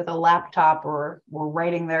a laptop or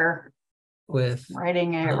writing a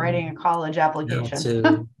college application.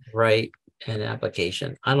 How to write an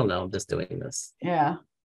application. I don't know. I'm just doing this. Yeah.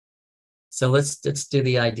 So let's do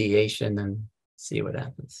the ideation and see what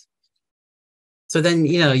happens. So then,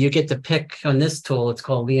 you get to pick on this tool. It's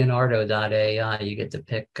called Leonardo.ai. You get to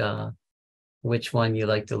pick which one you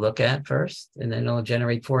like to look at first, and then it'll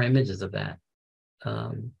generate 4 images of that.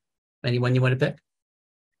 Anyone you want to pick?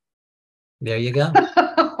 There you go.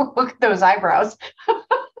 Look at those eyebrows.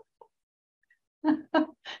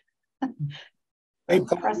 Hey,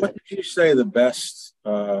 Paul, what did you say the best,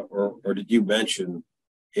 or did you mention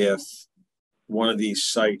if one of these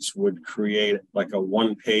sites would create like a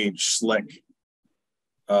one-page slick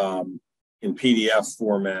in PDF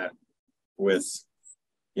format with,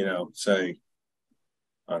 say,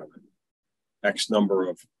 I don't know, X number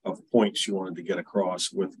of points you wanted to get across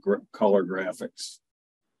with color graphics?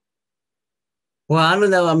 Well, I don't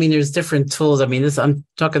know. I mean, there's different tools. I mean, I'm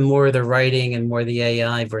talking more of the writing and more the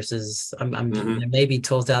AI versus there may be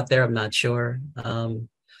tools out there. I'm not sure.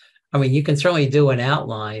 I mean, you can certainly do an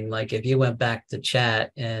outline. Like if you went back to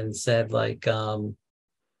chat and said like,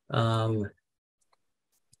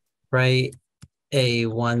 write a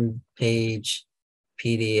one-page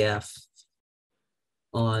PDF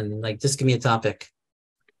on, like, just give me a topic.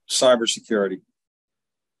 Cybersecurity.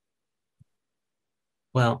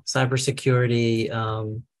 Well, cybersecurity.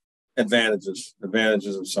 Advantages of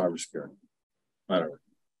cybersecurity. I don't know.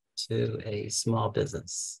 To a small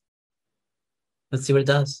business. Let's see what it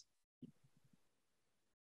does.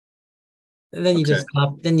 And then you just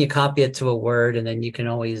copy it to a Word, and then you can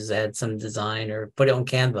always add some design or put it on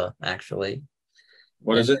Canva, actually.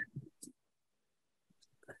 What is it?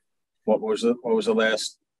 What was the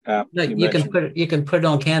last app No, you you can mentioned? put it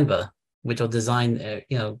on Canva, which will design.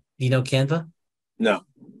 You know Canva? No.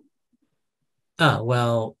 Oh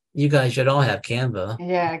well, you guys should all have Canva.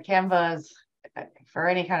 Yeah, Canva's for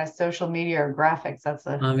any kind of social media or graphics, I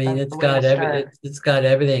mean, that's the way to start. it's got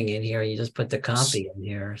everything in here. You just put the copy in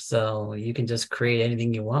here, so you can just create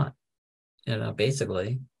anything you want.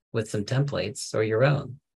 Basically with some templates or your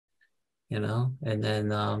own. And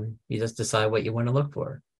then you just decide what you want to look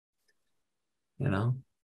for.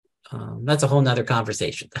 That's a whole nother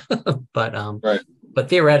conversation. but Right. but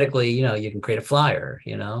theoretically, you can create a flyer,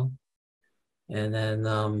 and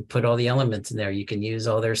then put all the elements in there. You can use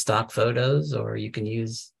all their stock photos, or you can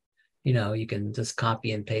use, you can just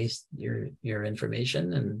copy and paste your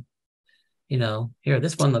information, and here,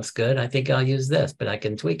 this one looks good. I think I'll use this, but I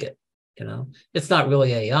can tweak it. It's not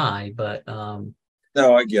really AI, but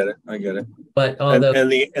No, I get it. but And although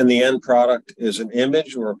the end product is an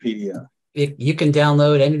image or a PDF. you can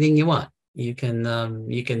download anything you want. You can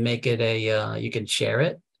make it you can share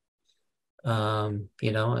it,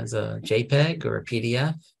 as a JPEG or a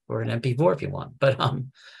PDF or an MP4 if you want. But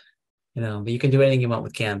you can do anything you want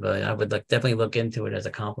with Canva. I would definitely look into it as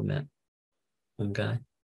a compliment. Okay.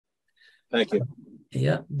 Thank you.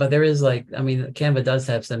 Yeah, but there is Canva does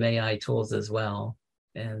have some AI tools as well,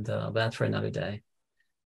 and that's for another day.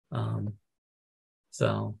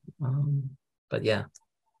 But yeah,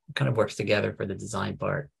 it kind of works together for the design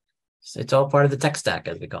part. It's all part of the tech stack,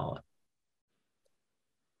 as we call it.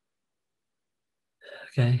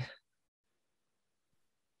 Okay. I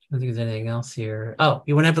don't think there's anything else here. Oh,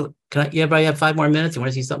 you want to have everybody have 5 more minutes? You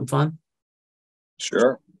want to see something fun?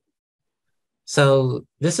 Sure. So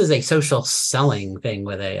this is a social selling thing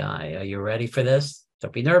with AI. Are you ready for this?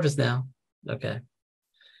 Don't be nervous now. Okay.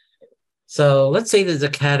 So let's say there's a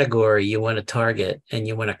category you want to target and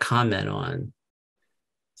you want to comment on.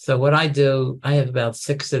 So what I do, I have about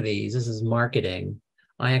 6 of these. This is marketing.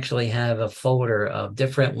 I actually have a folder of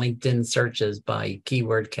different LinkedIn searches by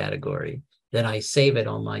keyword category. Then I save it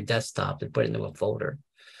on my desktop and put it into a folder.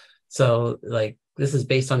 So this is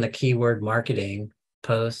based on the keyword marketing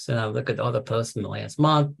posts, and I look at all the posts in the last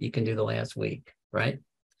month. You can do the last week, right?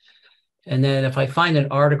 And then if I find an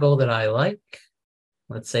article that I like,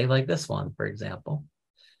 let's say like this one, for example,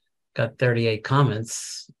 got 38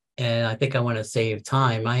 comments, and I think I want to save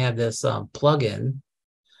time. I have this plugin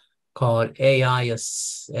called AI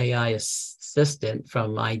Assistant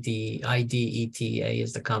from IDETA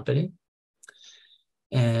is the company.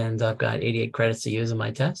 And I've got 88 credits to use in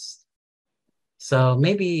my test. So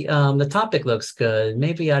maybe the topic looks good.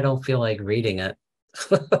 Maybe I don't feel like reading it.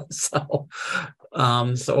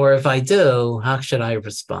 Or if I do, how should I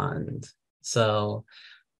respond? So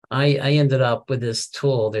I ended up with this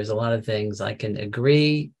tool. There's a lot of things I can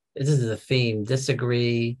agree. This is a theme: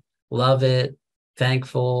 disagree, love it,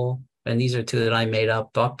 thankful. And these are 2 that I made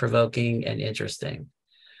up: thought-provoking and interesting.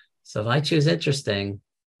 So if I choose interesting,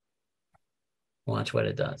 watch what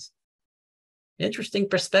it does. Interesting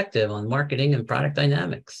perspective on marketing and product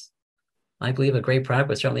dynamics. I believe a great product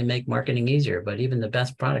would certainly make marketing easier, but even the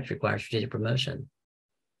best products require strategic promotion.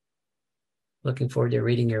 Looking forward to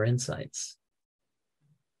reading your insights.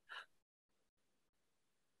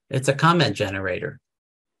 It's a comment generator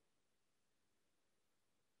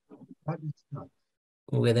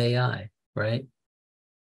with AI, right?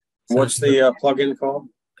 What's the plugin called?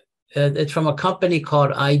 It's from a company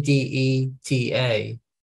called IDETA.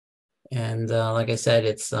 And like I said,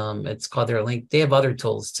 it's called their link. They have other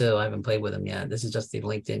tools too. I haven't played with them yet. This is just the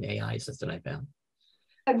LinkedIn AI assistant I found.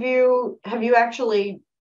 Have you actually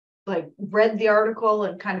read the article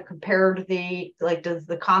and kind of compared does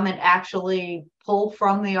the comment actually pull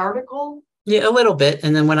from the article? Yeah, a little bit.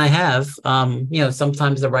 And then when I have,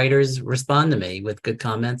 sometimes the writers respond to me with good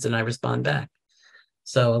comments and I respond back.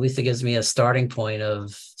 So at least it gives me a starting point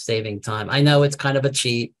of saving time. I know it's kind of a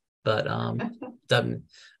cheat, but I'm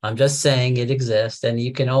just saying it exists. And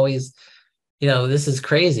you can always, this is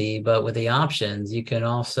crazy, but with the options, you can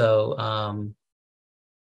also,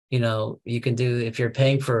 you can do, if you're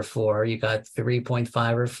paying for a 4, you got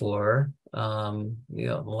 3.5 or 4,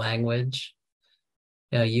 language.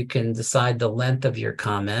 You can decide the length of your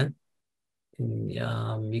comment.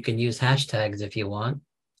 You can use hashtags if you want.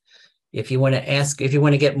 If you want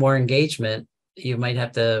to get more engagement, you might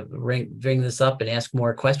have to bring this up and ask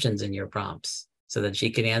more questions in your prompts so that she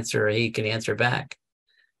can answer or he can answer back.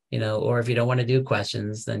 Or if you don't want to do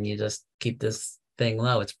questions, then you just keep this thing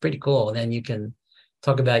low. It's pretty cool. And then you can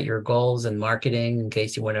talk about your goals and marketing in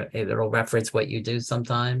case you want to, it'll reference what you do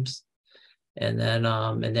sometimes. And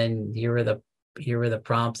then here are the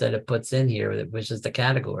prompts that it puts in here, which is the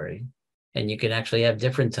category. And you can actually have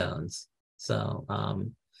different tones. So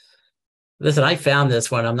Listen, I found this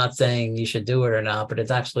one. I'm not saying you should do it or not, but it's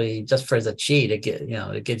actually just for as a cheat.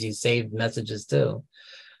 It gives you saved messages too.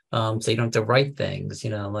 So you don't have to write things,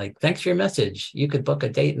 like, thanks for your message. You could book a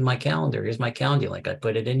date in my calendar. Here's my calendar link. I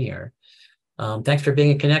put it in here. Thanks for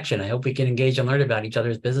being a connection. I hope we can engage and learn about each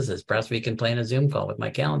other's businesses. Perhaps we can plan a Zoom call with my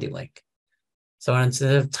calendar link. So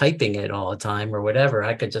instead of typing it all the time or whatever,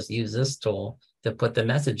 I could just use this tool to put the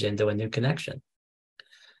message into a new connection.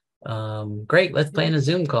 Great, let's plan a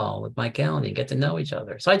Zoom call with my calendar and get to know each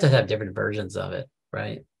other. So I just have different versions of it,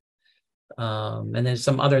 right? And there's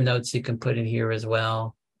some other notes you can put in here as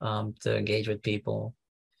well to engage with people.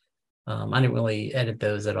 I didn't really edit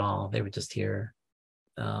those at all. They were just here.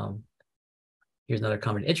 Here's another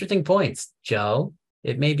comment. Interesting points, Joe.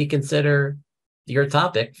 It may be consider your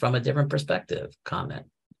topic from a different perspective. Comment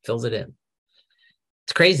fills it in.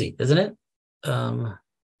 It's crazy, isn't it? But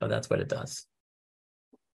that's what it does.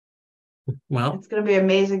 Well, it's going to be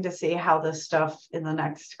amazing to see how this stuff in the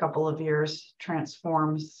next couple of years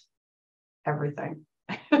transforms everything.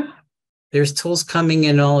 There's tools coming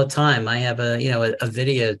in all the time. I have a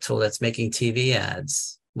video tool that's making TV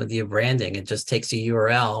ads with your branding. It just takes a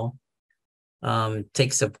URL,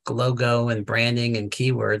 takes a logo and branding and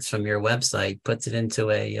keywords from your website, puts it into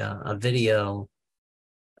a video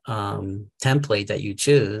template that you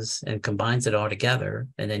choose and combines it all together,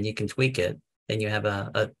 and then you can tweak it. And you have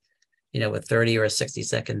a 30 or a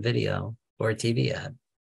 60-second video or a TV ad.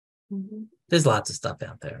 Mm-hmm. There's lots of stuff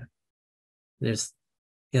out there. There's,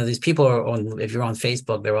 these people are on, if you're on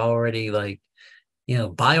Facebook, they're already like,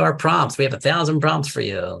 buy our prompts. We have 1,000 prompts for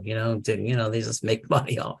you, they just make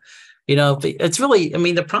money off. It's really,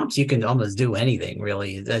 the prompts, you can almost do anything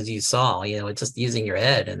really, as you saw, it's just using your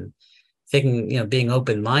head and thinking, being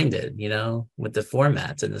open-minded, with the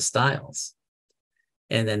formats and the styles,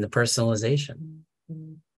 and then the personalization.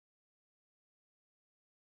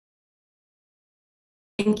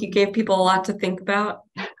 I think you gave people a lot to think about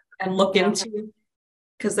and look into,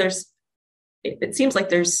 because it seems like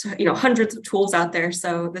there's, hundreds of tools out there.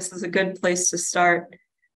 So this is a good place to start.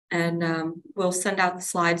 And we'll send out the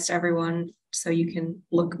slides to everyone so you can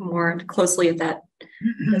look more closely at that.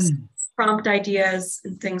 Prompt ideas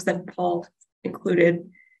and things that Paul included.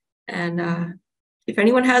 And if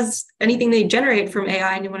anyone has anything they generate from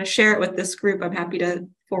AI and you want to share it with this group, I'm happy to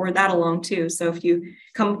forward that along too. So if you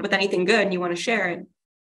come up with anything good and you want to share it,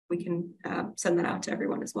 we can send that out to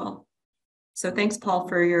everyone as well. So thanks, Paul,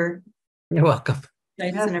 for your. You're welcome.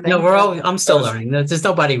 No, I'm still learning. There's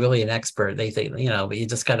nobody really an expert. They think, but you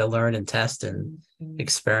just got to learn and test and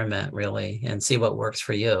experiment really and see what works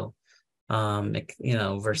for you.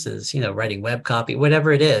 Versus, writing web copy,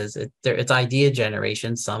 whatever it is, it's idea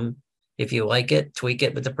generation. Some, if you like it, tweak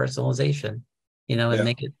it with the personalization, and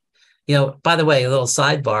make it, by the way, a little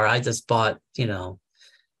sidebar, I just bought,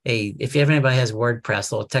 if anybody has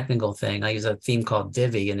WordPress, a little technical thing, I use a theme called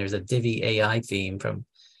Divi, and there's a Divi AI theme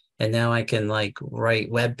and now I can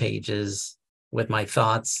write web pages with my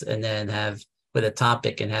thoughts and then have with a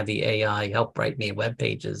topic and have the AI help write me web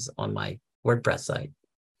pages on my WordPress site.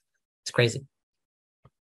 It's crazy.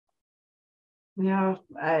 Yeah,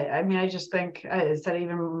 I just think I said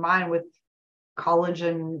even mine with college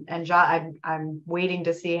and job. I'm waiting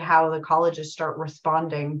to see how the colleges start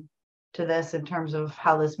responding to this in terms of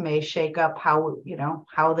how this may shake up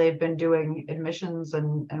how they've been doing admissions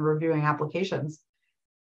and reviewing applications,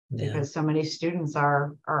 because so many students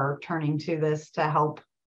are turning to this to help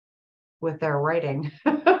with their writing.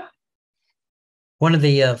 One of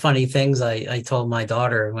the funny things I told my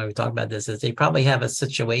daughter when we talked about this is they probably have a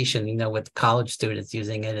situation, with college students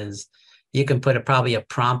using it, is you can put probably a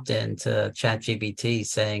prompt into ChatGPT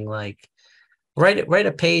saying write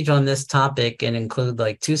a page on this topic and include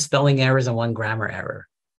 2 spelling errors and 1 grammar error,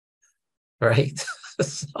 right?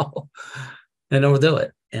 So, and it'll do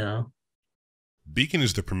it, Beacon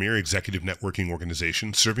is the premier executive networking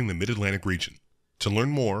organization serving the Mid-Atlantic region. To learn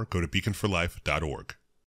more, go to beaconforlife.org.